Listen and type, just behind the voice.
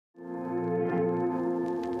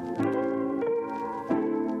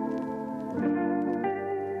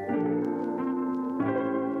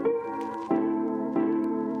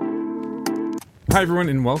Hi, everyone,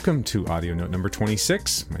 and welcome to audio note number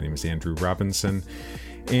 26. My name is Andrew Robinson,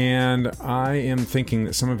 and I am thinking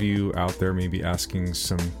that some of you out there may be asking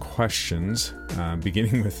some questions,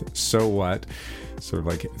 beginning with so what? Sort of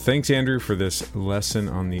like, thanks, Andrew, for this lesson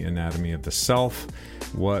on the anatomy of the self.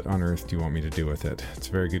 What on earth do you want me to do with it? It's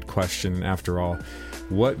a very good question, and after all,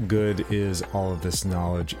 what good is all of this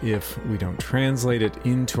knowledge if we don't translate it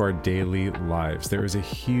into our daily lives? There is a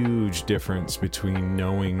huge difference between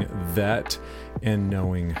knowing that and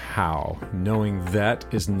knowing how. Knowing that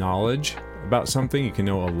is knowledge about something. You can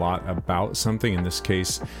know a lot about something, in this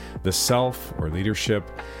case, the self or leadership.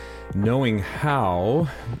 Knowing how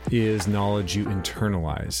is knowledge you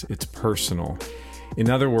internalize. It's personal. In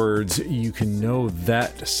other words, you can know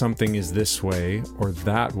that something is this way or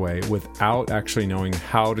that way without actually knowing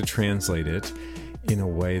how to translate it in a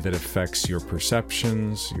way that affects your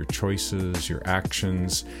perceptions, your choices, your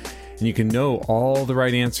actions. And you can know all the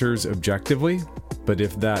right answers objectively, but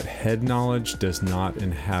if that head knowledge does not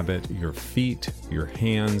inhabit your feet, your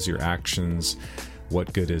hands, your actions,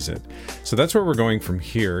 what good is it? So that's where we're going from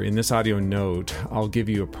here. In this audio note, I'll give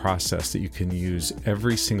you a process that you can use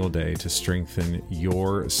every single day to strengthen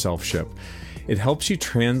your self-ship. It helps you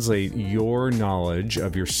translate your knowledge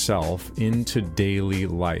of yourself into daily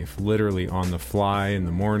life, literally on the fly, in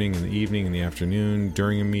the morning, in the evening, in the afternoon,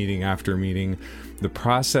 during a meeting, after a meeting. The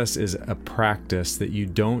process is a practice that you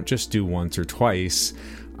don't just do once or twice.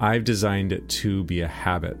 I've designed it to be a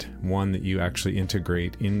habit, one that you actually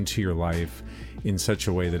integrate into your life in such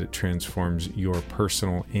a way that it transforms your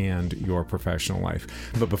personal and your professional life.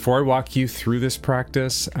 But before I walk you through this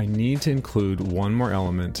practice, I need to include one more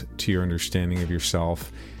element to your understanding of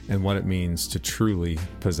yourself and what it means to truly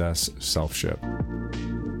possess self-ship.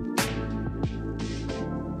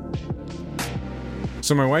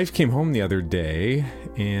 So my wife came home the other day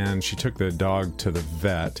and she took the dog to the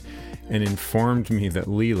vet and informed me that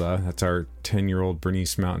Leela, that's our 10-year-old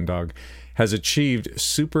Bernese Mountain Dog, has achieved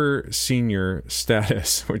super senior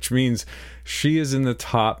status, which means she is in the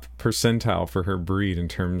top percentile for her breed in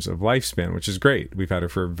terms of lifespan, which is great. We've had her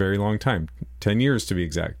for a very long time, 10 years to be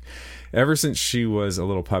exact. Ever since she was a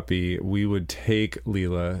little puppy, we would take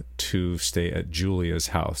Leela to stay at Julia's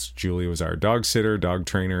house. Julia was our dog sitter, dog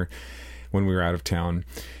trainer when we were out of town.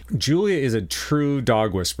 Julia is a true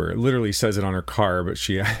dog whisperer. It literally says it on her car, but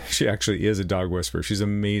she actually is a dog whisperer. She's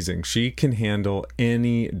amazing. She can handle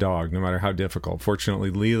any dog, no matter how difficult.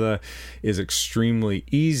 Fortunately, Leela is extremely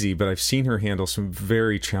easy, but I've seen her handle some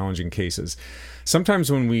very challenging cases.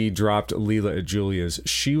 Sometimes when we dropped Leela at Julia's,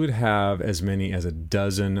 she would have as many as a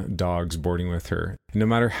dozen dogs boarding with her. No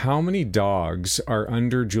matter how many dogs are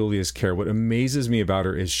under Julia's care, what amazes me about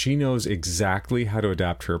her is she knows exactly how to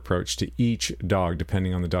adapt her approach to each dog,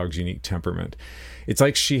 depending on the dog's unique temperament. It's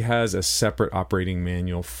like she has a separate operating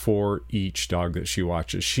manual for each dog that she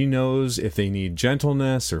watches. She knows if they need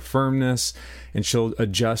gentleness or firmness, and she'll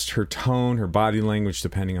adjust her tone, her body language,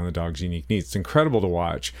 depending on the dog's unique needs. It's incredible to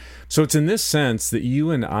watch. So it's in this sense that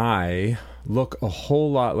you and I look a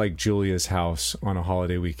whole lot like Julia's house on a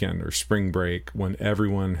holiday weekend or spring break when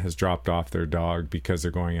everyone has dropped off their dog because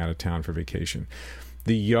they're going out of town for vacation.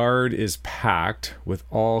 The yard is packed with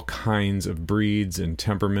all kinds of breeds and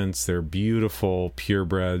temperaments. They're beautiful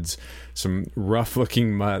purebreds, some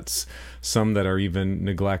rough-looking mutts, some that are even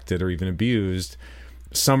neglected or even abused.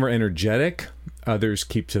 Some are energetic, others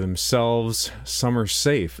keep to themselves. Some are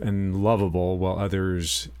safe and lovable, while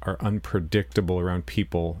others are unpredictable around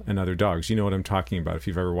people and other dogs. You know what I'm talking about if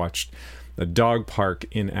you've ever watched a dog park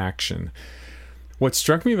in action. What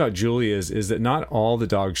struck me about Julia is that not all the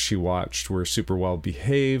dogs she watched were super well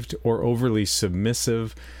behaved or overly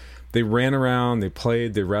submissive. They ran around, they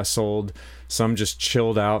played, they wrestled. Some just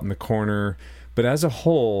chilled out in the corner. But as a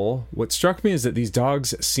whole, what struck me is that these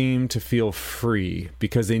dogs seemed to feel free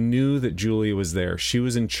because they knew that Julia was there. She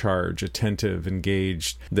was in charge, attentive,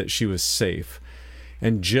 engaged, that she was safe.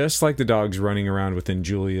 And just like the dogs running around within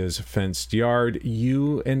Julia's fenced yard,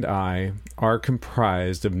 you and I are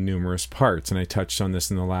comprised of numerous parts. And I touched on this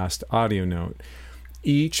in the last audio note.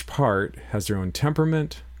 Each part has their own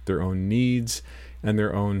temperament, their own needs, and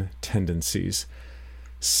their own tendencies.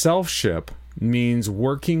 Self-ship means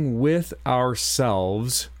working with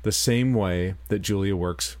ourselves the same way that Julia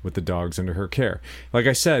works with the dogs under her care. Like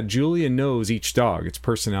I said, Julia knows each dog, its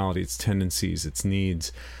personality, its tendencies, its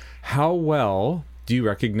needs. How well do you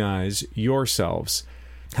recognize yourselves?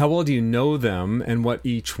 How well do you know them and what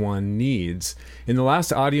each one needs? In the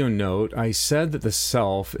last audio note, I said that the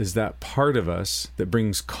self is that part of us that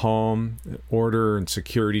brings calm, order, and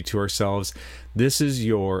security to ourselves. This is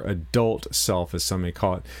your adult self, as some may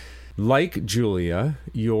call it. Like Julia,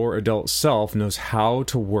 your adult self knows how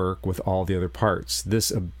to work with all the other parts. This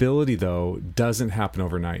ability, though, doesn't happen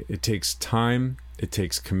overnight. It takes time, it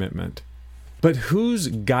takes commitment. But who's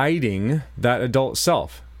guiding that adult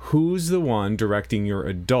self? Who's the one directing your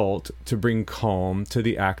adult to bring calm to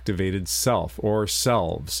the activated self or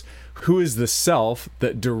selves? Who is the self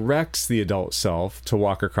that directs the adult self to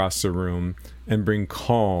walk across the room and bring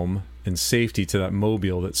calm and safety to that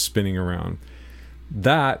mobile that's spinning around?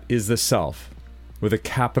 That is the self with a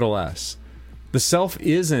capital S. The self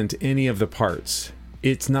isn't any of the parts.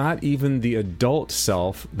 It's not even the adult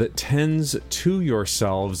self that tends to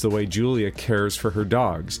yourselves the way Julia cares for her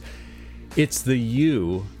dogs. It's the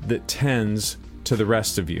you that tends to the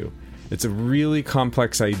rest of you. It's a really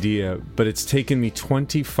complex idea, but it's taken me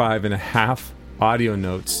 25 and a half audio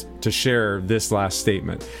notes to share this last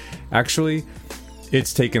statement. Actually,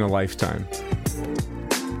 it's taken a lifetime.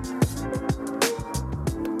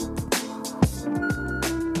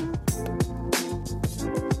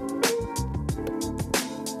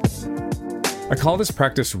 I call this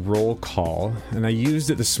practice roll call, and I used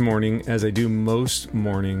it this morning as I do most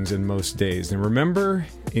mornings and most days. And remember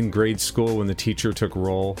in grade school when the teacher took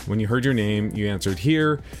roll, when you heard your name, you answered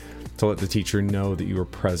here to let the teacher know that you were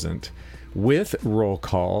present. With roll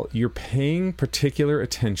call, you're paying particular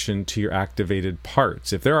attention to your activated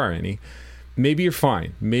parts, if there are any. Maybe you're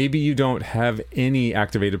fine. Maybe you don't have any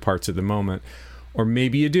activated parts at the moment, or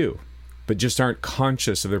maybe you do, but just aren't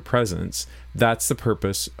conscious of their presence. That's the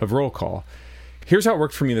purpose of roll call. Here's how it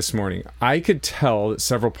worked for me this morning. I could tell that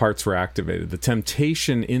several parts were activated. The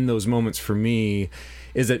temptation in those moments for me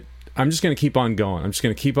is that I'm just going to keep on going. I'm just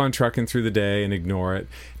going to keep on trucking through the day and ignore it.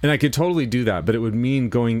 And I could totally do that, but it would mean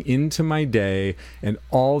going into my day and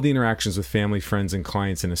all the interactions with family, friends, and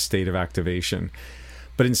clients in a state of activation.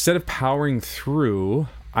 But instead of powering through,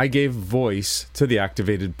 I gave voice to the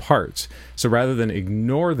activated parts. So rather than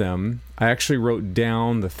ignore them, I actually wrote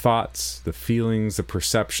down the thoughts, the feelings, the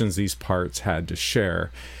perceptions these parts had to share.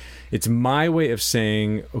 It's my way of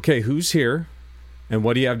saying, okay, who's here and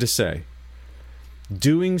what do you have to say?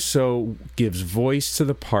 Doing so gives voice to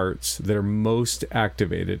the parts that are most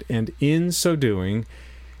activated. And in so doing,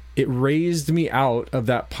 it raised me out of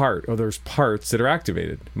that part, or those parts that are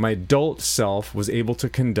activated. My adult self was able to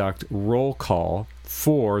conduct roll call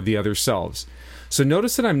for the other selves. So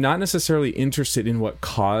notice that I'm not necessarily interested in what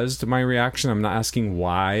caused my reaction. I'm not asking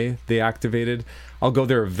why they activated. I'll go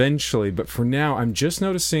there eventually, but for now, I'm just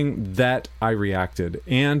noticing that I reacted,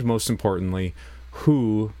 and most importantly,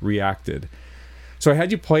 who reacted. So I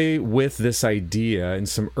had you play with this idea in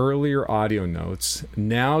some earlier audio notes.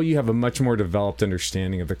 Now you have a much more developed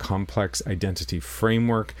understanding of the complex identity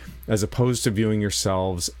framework, as opposed to viewing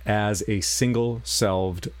yourselves as a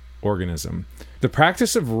single-selved organism. The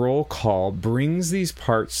practice of roll call brings these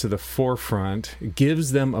parts to the forefront,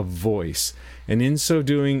 gives them a voice, and in so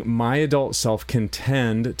doing, my adult self can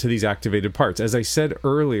tend to these activated parts. As I said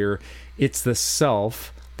earlier, it's the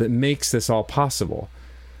self that makes this all possible.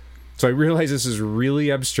 So I realize this is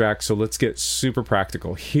really abstract, so let's get super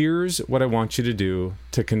practical. Here's what I want you to do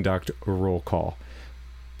to conduct a roll call.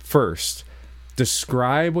 First,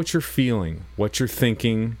 describe what you're feeling, what you're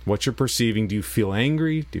thinking, what you're perceiving. Do you feel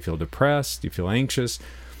angry? Do you feel depressed? Do you feel anxious?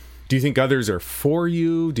 Do you think others are for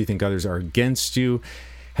you? Do you think others are against you?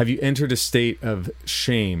 Have you entered a state of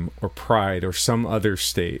shame or pride or some other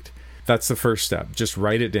state? That's the first step. Just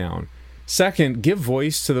write it down. Second, give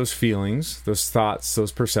voice to those feelings, those thoughts,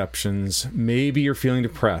 those perceptions. Maybe you're feeling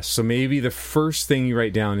depressed. So maybe the first thing you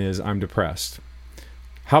write down is, I'm depressed.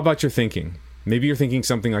 How about your thinking? Maybe you're thinking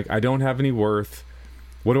something like, I don't have any worth.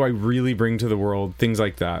 What do I really bring to the world? Things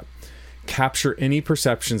like that. Capture any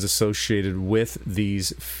perceptions associated with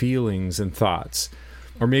these feelings and thoughts.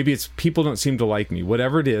 Or maybe it's people don't seem to like me.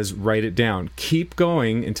 Whatever it is, write it down. Keep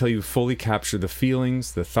going until you fully capture the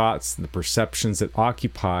feelings, the thoughts, the perceptions that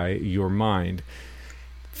occupy your mind.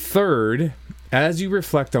 Third, as you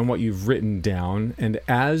reflect on what you've written down, and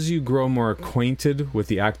as you grow more acquainted with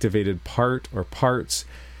the activated part or parts,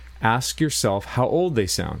 ask yourself how old they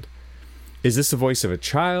sound. Is this the voice of a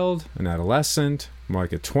child, an adolescent, more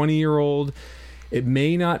like a 20-year-old? It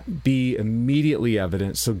may not be immediately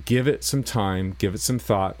evident, so give it some time, give it some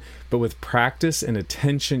thought, but with practice and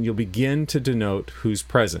attention, you'll begin to denote who's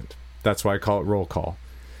present. That's why I call it roll call.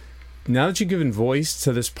 Now that you've given voice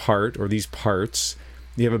to this part or these parts,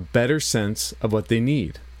 you have a better sense of what they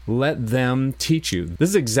need. Let them teach you. This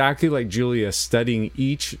is exactly like Julia studying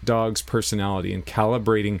each dog's personality and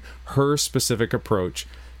calibrating her specific approach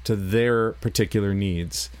to their particular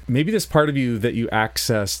needs. Maybe this part of you that you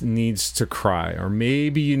access needs to cry, or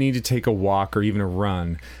maybe you need to take a walk or even a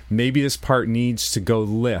run. Maybe this part needs to go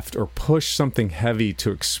lift or push something heavy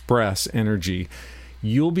to express energy.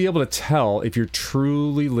 You'll be able to tell if you're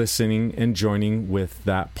truly listening and joining with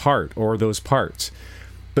that part or those parts.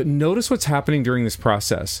 But notice what's happening during this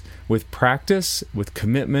process. With practice, with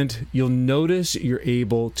commitment, you'll notice you're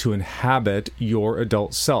able to inhabit your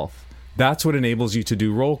adult self. That's what enables you to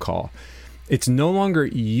do roll call. It's no longer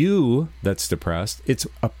you that's depressed. It's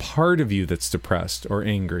a part of you that's depressed or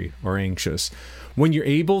angry or anxious. When you're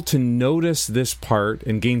able to notice this part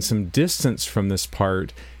and gain some distance from this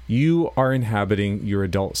part, you are inhabiting your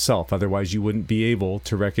adult self. Otherwise, you wouldn't be able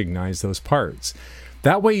to recognize those parts.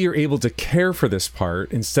 That way, you're able to care for this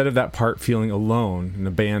part instead of that part feeling alone and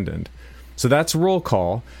abandoned. So that's roll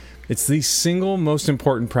call. It's the single most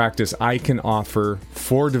important practice I can offer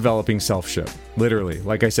for developing self-ship. Literally.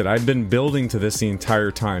 Like I said, I've been building to this the entire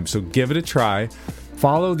time. So give it a try.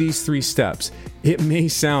 Follow these 3 steps. It may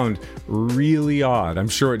sound really odd. I'm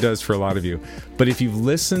sure it does for a lot of you. But if you've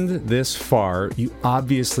listened this far, you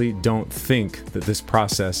obviously don't think that this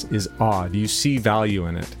process is odd. You see value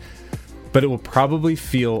in it. But it will probably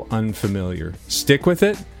feel unfamiliar. Stick with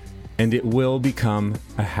it, and it will become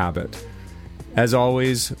a habit. As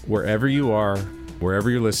always, wherever you are, wherever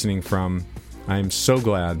you're listening from, I am so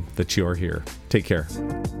glad that you're here. Take care.